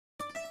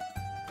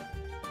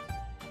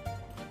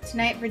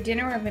Tonight for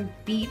dinner we're having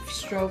beef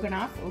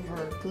stroganoff over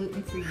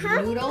gluten-free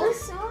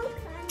noodles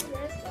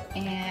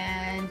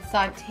and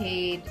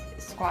sauteed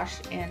squash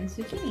and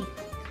zucchini.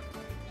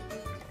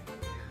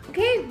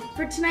 Okay,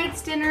 for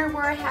tonight's dinner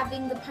we're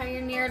having the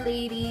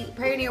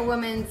Pioneer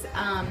Woman's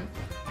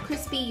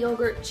crispy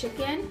yogurt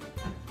chicken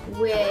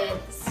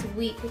with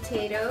sweet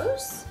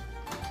potatoes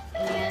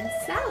and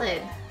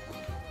salad.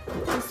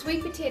 The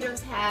sweet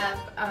potatoes have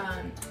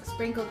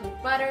sprinkled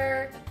with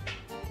butter,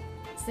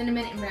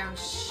 cinnamon and brown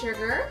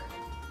sugar,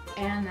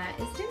 and that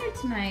is dinner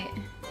tonight.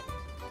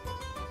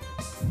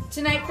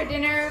 Tonight for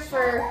dinner,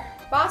 for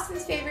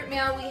Boston's favorite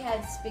meal, we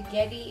had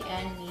spaghetti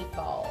and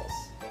meatballs.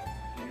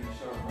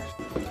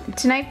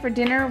 Tonight for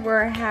dinner,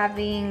 we're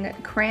having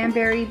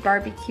cranberry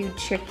barbecue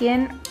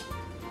chicken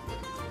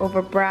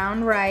over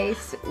brown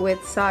rice with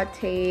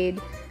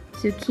sauteed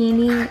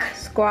zucchini,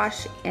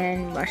 squash,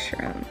 and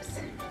mushrooms.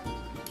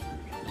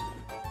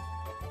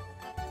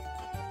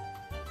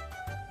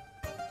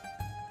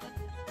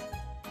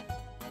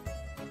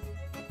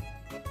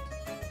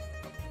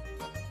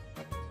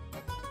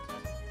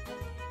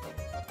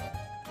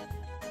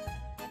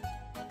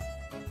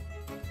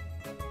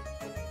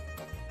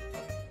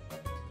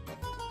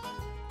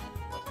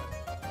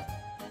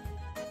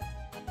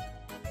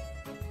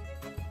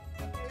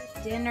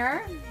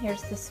 Dinner.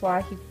 Here's the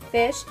Swahi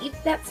fish. Eat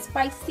that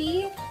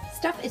spicy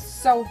stuff is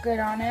so good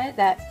on it.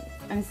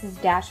 And this is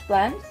dash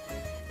blend.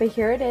 But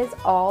here it is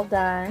all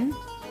done.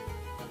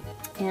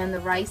 And the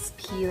rice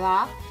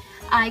pilaf.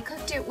 I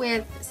cooked it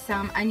with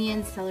some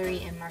onion,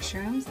 celery, and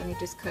mushrooms, and I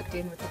just cooked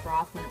in with the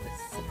broth when it was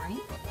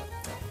simmering.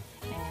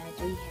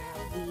 And we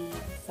have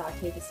the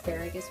sauteed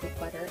asparagus with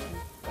butter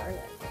and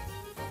garlic.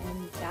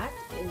 And that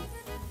is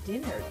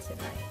dinner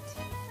tonight.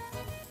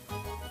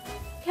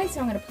 Okay,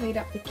 so I'm gonna plate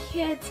up the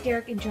kids.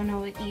 Derek and Jonah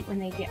will eat when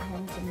they get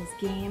home from this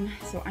game.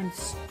 So I'm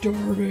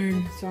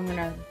starving, so I'm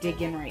gonna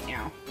dig in right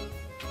now.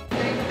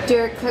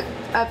 Derek cooked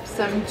up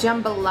some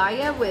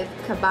jambalaya with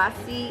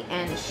kabasi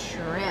and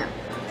shrimp.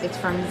 It's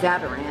from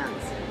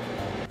Zataran's.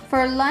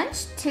 For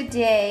lunch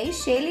today,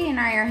 Shaylee and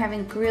I are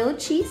having grilled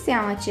cheese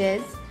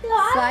sandwiches,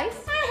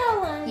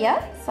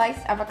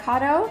 sliced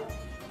avocado,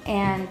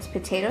 and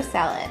potato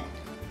salad.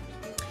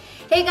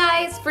 Hey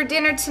guys, for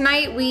dinner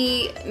tonight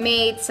we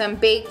made some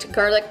baked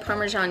garlic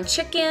parmesan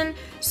chicken,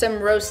 some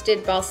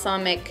roasted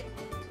balsamic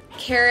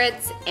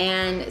carrots,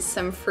 and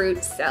some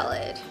fruit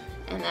salad.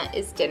 And that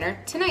is dinner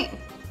tonight.